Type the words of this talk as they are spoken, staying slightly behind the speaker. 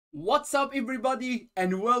What's up everybody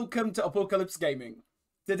and welcome to Apocalypse Gaming.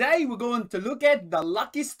 Today we're going to look at the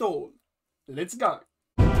Lucky Stall. Let's go.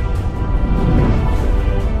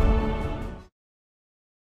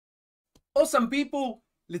 Awesome people,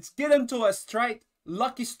 let's get into a straight.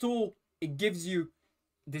 Lucky Stall, it gives you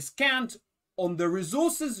discount on the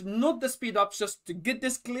resources, not the speed ups, just to get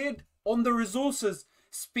this cleared on the resources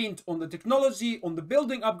spent on the technology, on the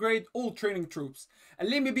building upgrade, all training troops. And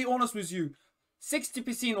let me be honest with you,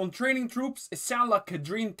 60% on training troops, it sounds like a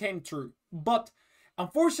dream came true. But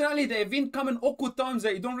unfortunately, the event come in awkward times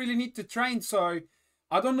that you don't really need to train. So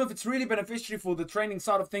I don't know if it's really beneficial for the training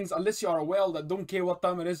side of things, unless you are a whale that don't care what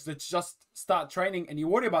time it is, let's just start training and you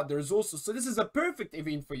worry about the resources. So this is a perfect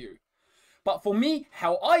event for you. But for me,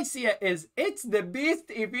 how I see it is, it's the best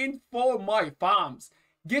event for my farms.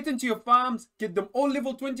 Get into your farms, get them all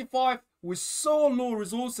level 25 with so low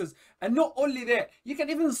resources. And not only that, you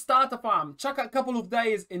can even start a farm. Chuck a couple of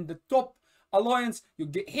days in the top alliance. You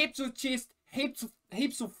get heaps of chests,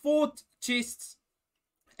 heaps of fort chests.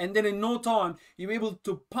 And then in no time, you're able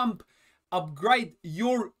to upgrade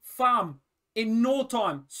your farm in no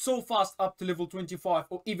time. So fast up to level 25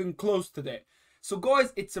 or even close to that. So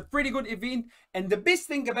guys, it's a pretty good event. And the best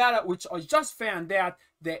thing about it, which I just found out,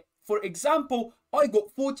 that for example, I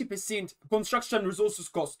got 40% construction resources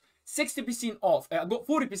cost, 60% off. I got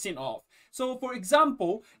 40% off. So for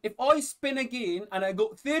example, if I spin again and I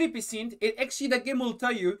got 30%, it actually the game will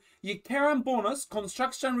tell you your current bonus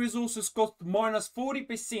construction resources cost minus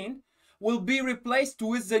 40% will be replaced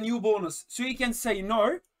with the new bonus. So you can say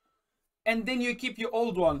no, and then you keep your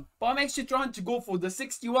old one. But I'm actually trying to go for the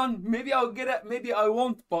 61. Maybe I'll get it, maybe I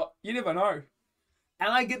won't, but you never know.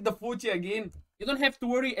 And I get the 40 again. You don't have to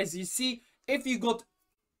worry. As you see, if you got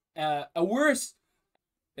a worse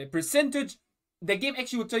percentage, the game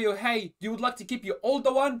actually will tell you, hey, you would like to keep your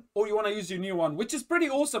older one or you want to use your new one, which is pretty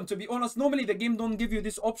awesome, to be honest. Normally the game don't give you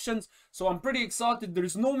these options, so I'm pretty excited. There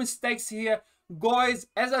is no mistakes here, guys.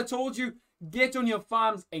 As I told you, get on your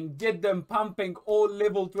farms and get them pumping all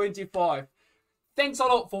level 25. Thanks a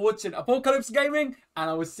lot for watching Apocalypse Gaming, and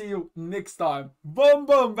I will see you next time. Boom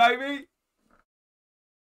boom, baby.